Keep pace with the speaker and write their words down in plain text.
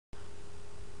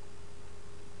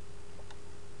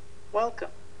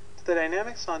Welcome to the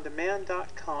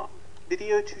DynamicsOnDemand.com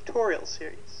video tutorial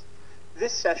series.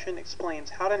 This session explains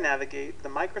how to navigate the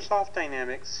Microsoft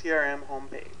Dynamics CRM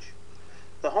homepage.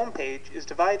 The homepage is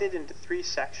divided into three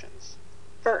sections.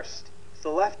 First is the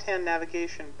left-hand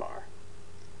navigation bar.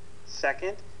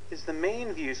 Second is the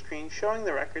main view screen showing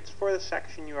the records for the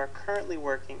section you are currently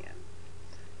working in.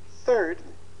 Third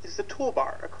is the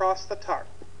toolbar across the top.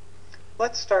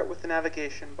 Let's start with the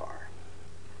navigation bar.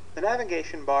 The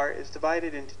navigation bar is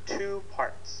divided into two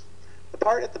parts. The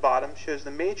part at the bottom shows the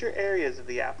major areas of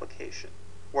the application: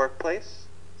 Workplace,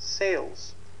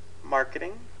 Sales,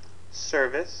 Marketing,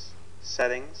 Service,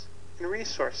 Settings, and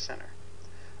Resource Center.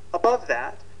 Above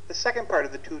that, the second part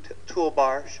of the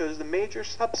toolbar shows the major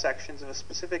subsections of a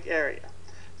specific area.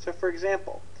 So for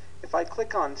example, if I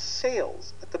click on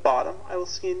Sales at the bottom, I will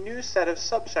see a new set of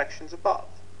subsections above: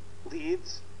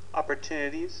 Leads,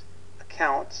 Opportunities,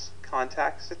 Accounts,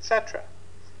 Contacts, etc.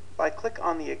 If I click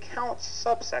on the Accounts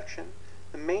subsection,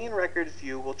 the main records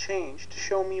view will change to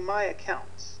show me my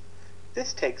accounts.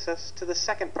 This takes us to the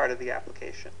second part of the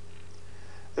application.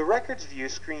 The Records View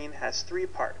screen has three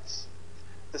parts: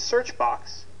 the search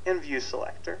box and view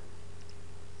selector,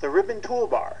 the ribbon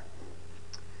toolbar,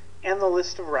 and the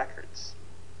list of records.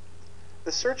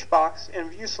 The search box and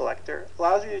view selector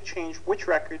allows you to change which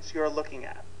records you are looking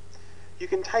at. You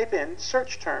can type in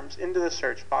search terms into the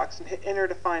search box and hit enter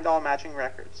to find all matching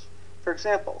records. For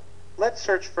example, let's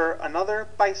search for another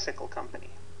bicycle company.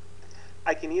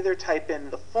 I can either type in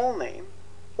the full name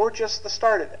or just the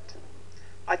start of it.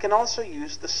 I can also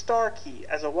use the star key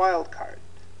as a wildcard.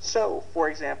 So, for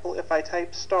example, if I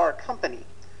type star company,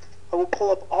 I will pull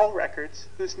up all records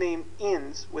whose name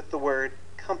ends with the word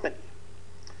company.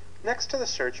 Next to the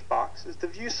search box is the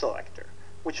view selector,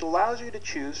 which allows you to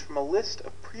choose from a list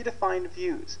of predefined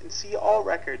views and see all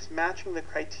records matching the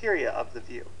criteria of the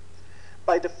view.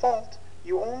 By default,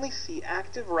 you only see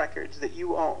active records that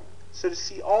you own, so to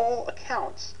see all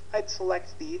accounts, I'd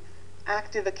select the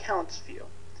Active Accounts view.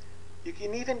 You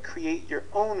can even create your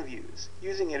own views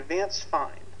using Advanced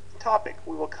Find, a topic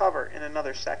we will cover in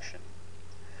another section.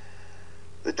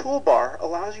 The toolbar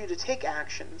allows you to take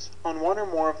actions on one or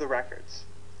more of the records.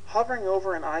 Hovering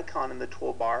over an icon in the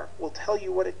toolbar will tell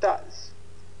you what it does.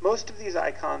 Most of these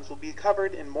icons will be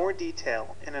covered in more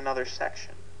detail in another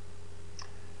section.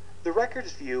 The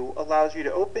Records view allows you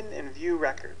to open and view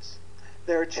records.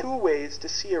 There are two ways to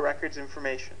see a record's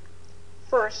information.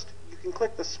 First, you can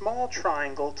click the small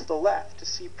triangle to the left to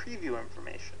see preview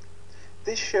information.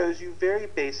 This shows you very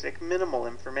basic, minimal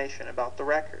information about the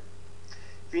record.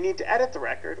 If you need to edit the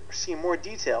record or see more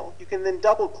detail, you can then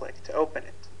double-click to open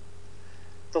it.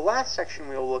 The last section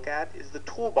we will look at is the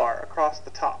toolbar across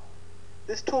the top.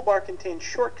 This toolbar contains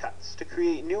shortcuts to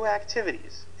create new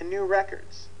activities and new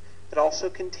records. It also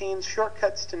contains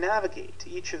shortcuts to navigate to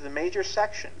each of the major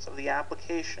sections of the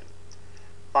application.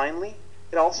 Finally,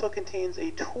 it also contains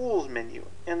a Tools menu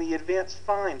and the Advanced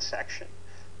Find section,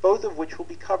 both of which will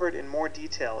be covered in more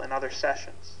detail in other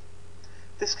sessions.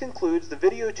 This concludes the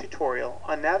video tutorial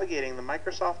on navigating the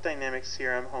Microsoft Dynamics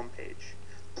CRM homepage.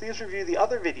 Please review the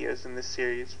other videos in this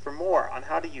series for more on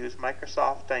how to use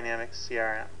Microsoft Dynamics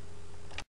CRM.